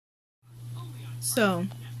So,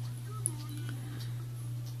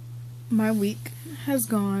 my week has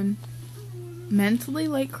gone mentally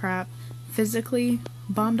like crap, physically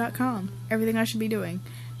bomb.com, everything I should be doing.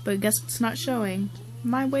 But guess what's not showing?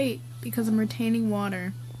 My weight, because I'm retaining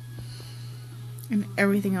water. And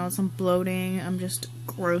everything else, I'm bloating, I'm just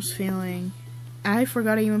gross feeling. I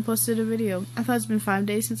forgot I even posted a video. I thought it's been 5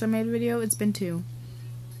 days since I made a video, it's been 2.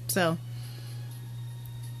 So,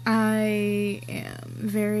 I am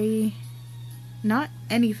very... I'm not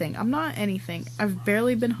anything. I've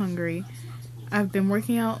barely been hungry. I've been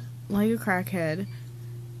working out like a crackhead.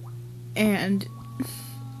 And,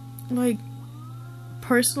 like,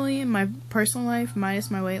 personally, in my personal life, minus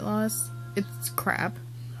my weight loss, it's crap.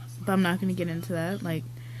 But I'm not gonna get into that. Like,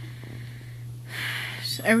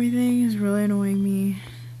 everything is really annoying me.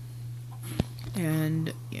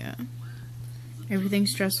 And, yeah.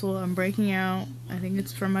 Everything's stressful. I'm breaking out. I think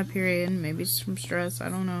it's from my period. Maybe it's from stress. I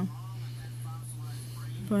don't know.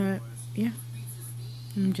 But, yeah.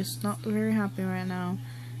 I'm just not very happy right now.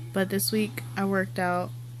 But this week, I worked out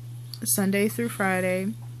Sunday through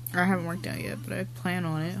Friday. Or I haven't worked out yet, but I plan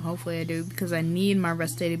on it. Hopefully I do, because I need my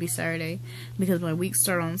rest day to be Saturday. Because my weeks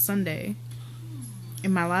start on Sunday.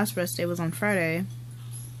 And my last rest day was on Friday.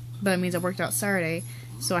 But that means I worked out Saturday.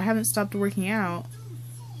 So I haven't stopped working out.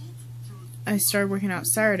 I started working out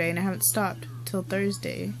Saturday, and I haven't stopped till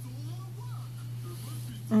Thursday.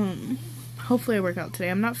 Hopefully I work out today.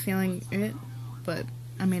 I'm not feeling it, but,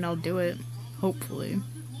 I mean, I'll do it. Hopefully.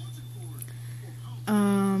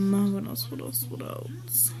 What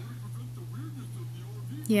else?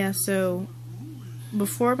 Yeah, so,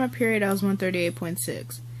 before my period, I was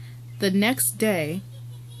 138.6. The next day,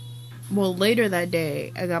 well, later that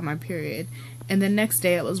day, I got my period, and the next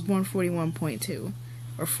day, it was 141.2,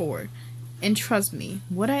 or 4. And trust me,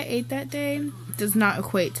 what I ate that day does not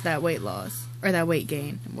equate to that weight loss, or that weight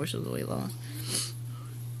gain. I wish it was a weight loss.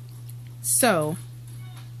 So,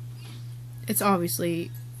 it's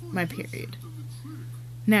obviously my period.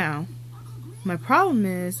 Now, my problem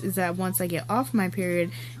is that once I get off my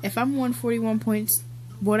period, if I'm 141 points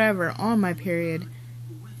whatever on my period,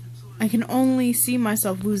 I can only see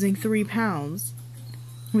myself losing 3 pounds.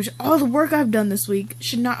 Which, all the work I've done this week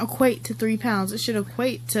should not equate to 3 pounds. It should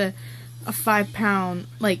equate to a 5 pound,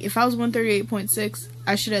 like, if I was 138.6,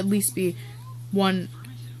 I should at least be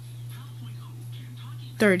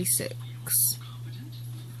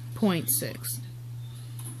 136.6.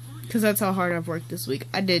 Because that's how hard I've worked this week.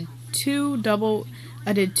 I did 2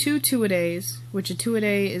 two-a-days, which a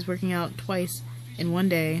two-a-day is working out twice in one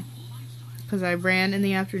day. Because I ran in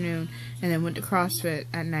the afternoon and then went to CrossFit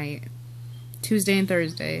at night. Tuesday and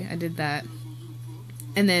Thursday, I did that.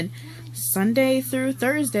 And then Sunday through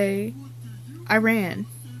Thursday, I ran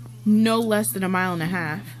no less than 1.5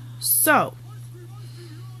 miles. So,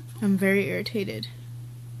 I'm very irritated.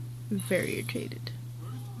 Very irritated.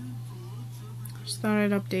 Just thought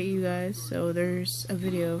I'd update you guys. So, there's a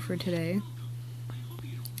video for today.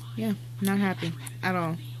 Yeah, not happy at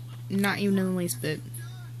all. Not even in the least bit.